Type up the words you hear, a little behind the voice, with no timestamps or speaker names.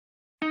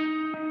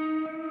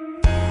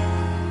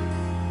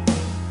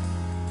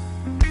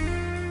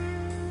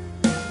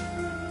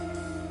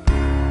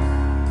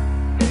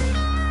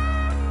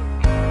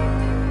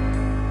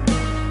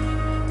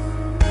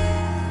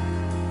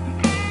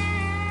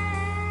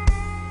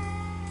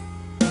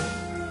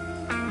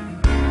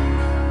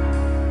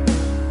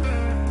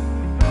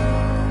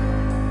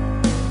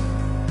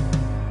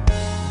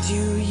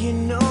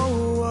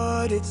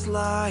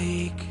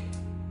like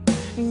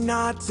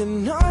not to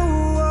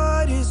know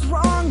what is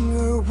wrong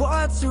or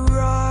what's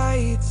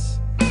right.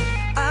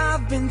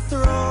 I've been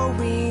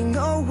throwing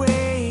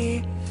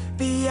away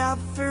the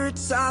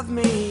efforts I've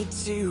made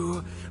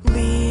to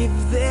leave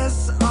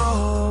this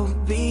all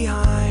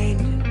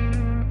behind.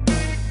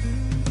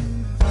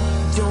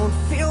 Don't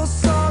feel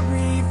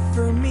sorry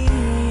for me,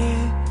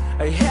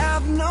 I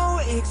have no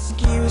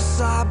excuse,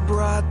 I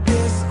brought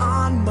this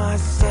on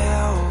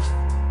myself.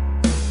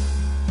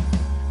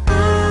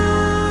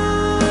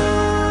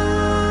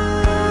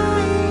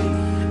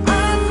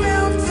 I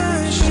felt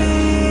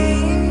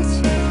ashamed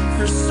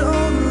for so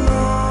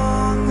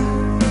long.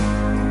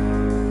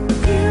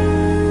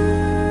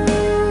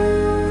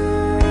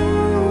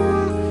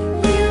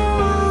 You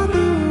are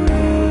the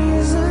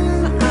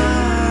reason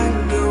I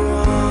go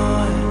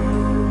on.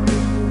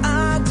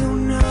 I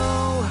don't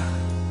know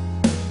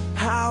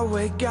how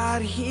I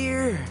got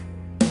here,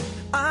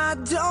 I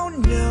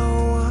don't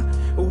know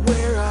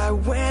where I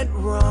went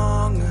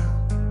wrong.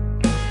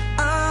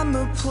 I'm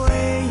a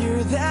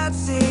player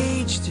that's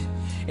aged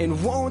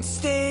and won't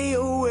stay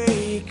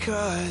away,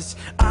 'cause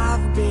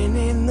I've been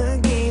in the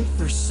game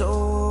for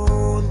so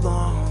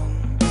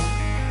long.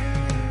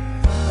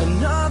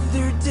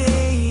 Another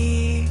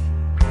day,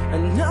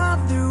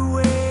 another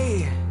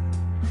way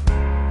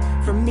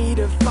for me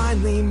to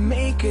finally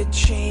make a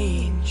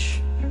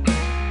change.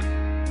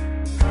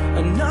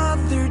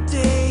 Another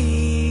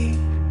day,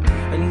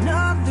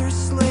 another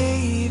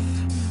slave,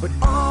 but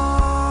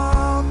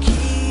I'll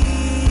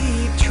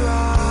keep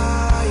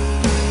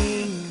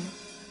trying.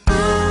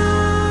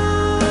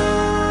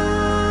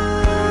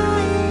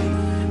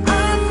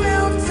 I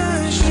felt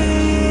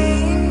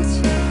ashamed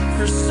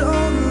for so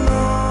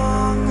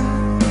long.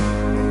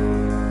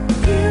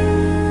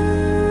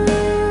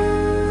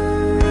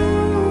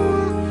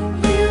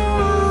 You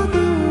are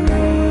the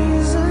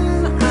reason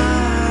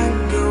I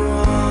go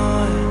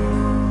on.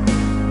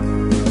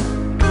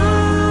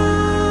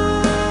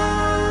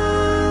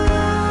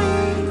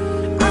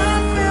 I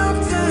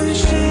felt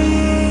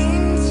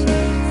ashamed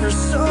for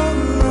so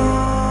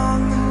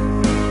long.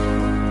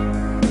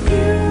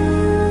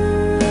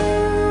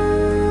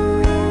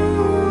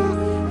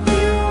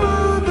 You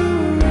are the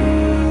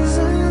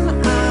reason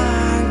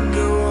I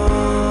go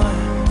on.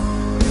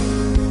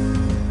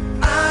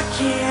 I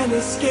can't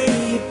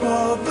escape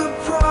all the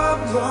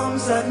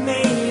problems I've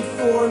made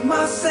for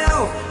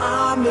myself.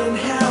 I'm in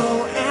hell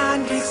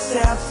and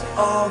accept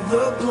all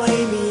the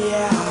blame,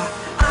 yeah.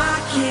 I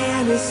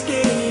can't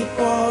escape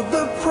all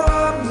the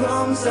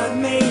problems I've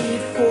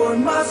made for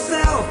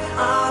myself.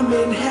 I'm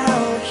in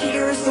hell,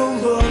 here's the